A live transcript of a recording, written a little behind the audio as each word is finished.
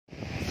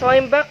So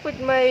I'm back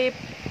with my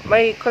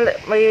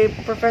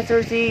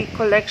Professor Z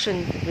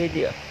collection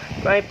video.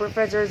 My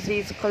Professor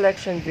Z's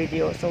collection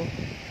video. So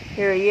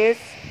here he is.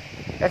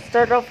 Let's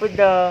start off with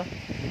the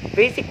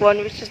basic one,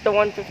 which is the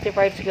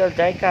 155 scale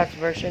diecast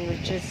version,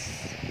 which is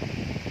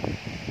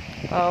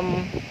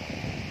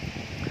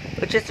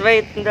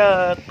right in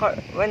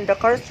when the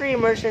Cars 3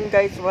 Immersion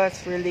Dice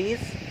was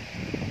released,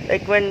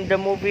 like when the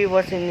movie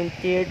was in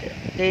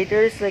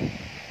theaters, like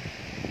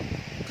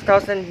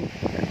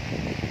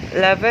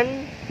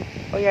 2011.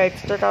 Oh yeah,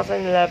 it's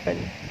 2011.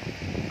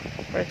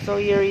 Right, so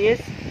here he is.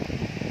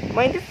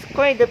 Mine is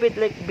quite a bit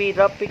like beat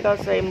up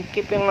because I'm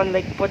keeping on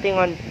like putting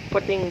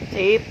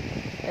tape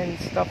and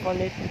stuff on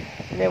it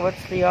when I was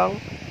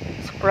young.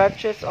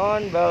 Scratches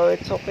on, well,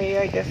 it's okay.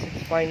 I guess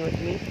it's fine with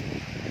me.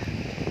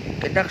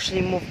 Could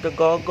actually move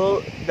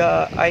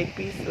the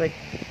eyepiece, like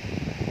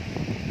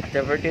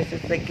whatever this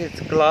is, like its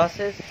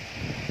glasses.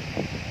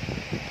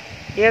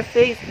 Yes,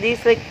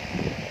 these like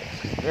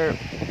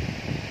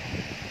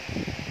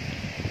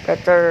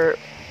that are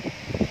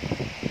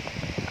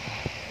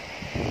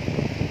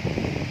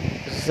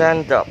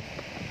zand up.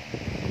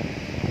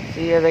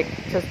 See, like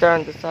just there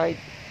on the side.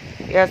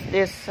 Yes,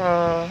 this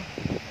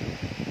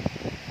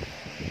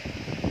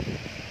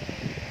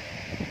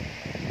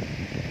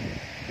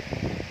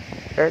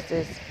there's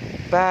this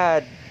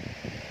bad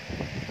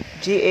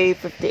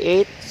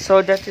GA58,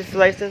 so that's his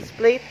license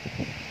plate.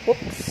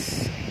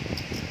 Whoops,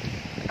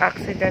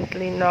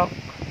 accidentally knocked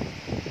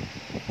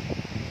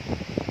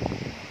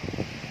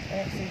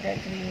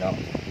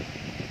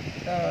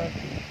the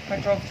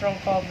petrol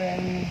trunk of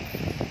an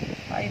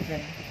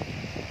Ivan.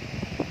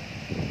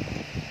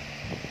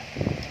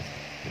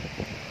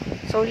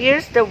 So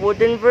here's the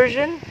wooden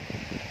version,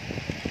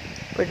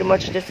 pretty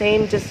much the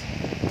same, just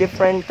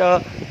different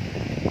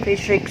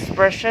facial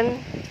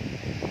expression.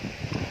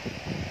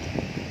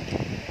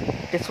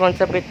 This one's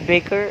a bit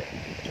bigger,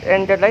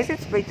 and the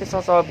license plate is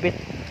also a bit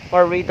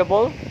more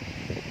readable.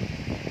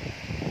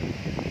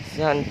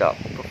 Zanda,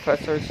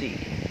 Professor Z.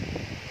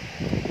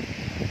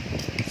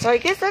 So I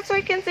guess that's what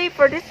I can say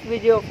for this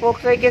video,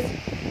 folks. I guess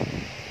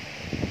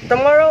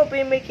tomorrow I'll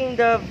be making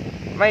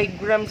my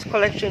Grams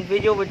collection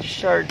video,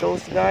 which are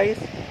those guys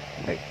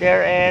right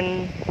there,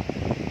 and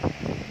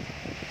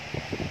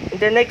in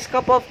the next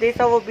couple of days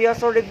I will be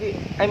also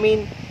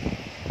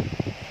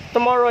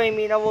tomorrow I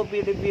will be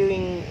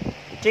reviewing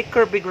Jake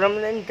Kirby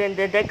Gremlin. Then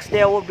the next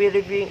day I will be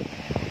reviewing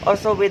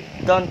also with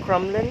Don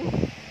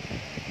Crumlin.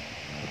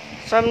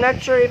 So I'm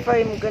not sure if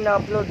I'm gonna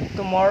upload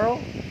tomorrow.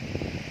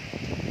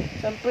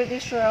 So I'm pretty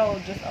sure I'll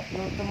just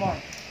upload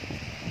tomorrow.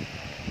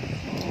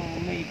 Oh,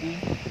 maybe.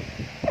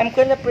 I'm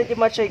gonna pretty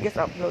much, I guess,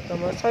 upload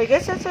tomorrow. So I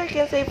guess that's what I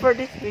can say for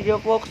this video,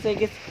 folks. I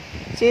guess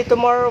see you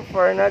tomorrow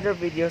for another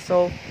video.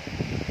 So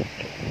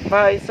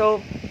bye.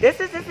 So this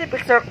is Disney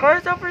Pixar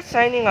Cars Over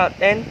signing out,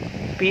 and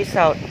peace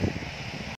out.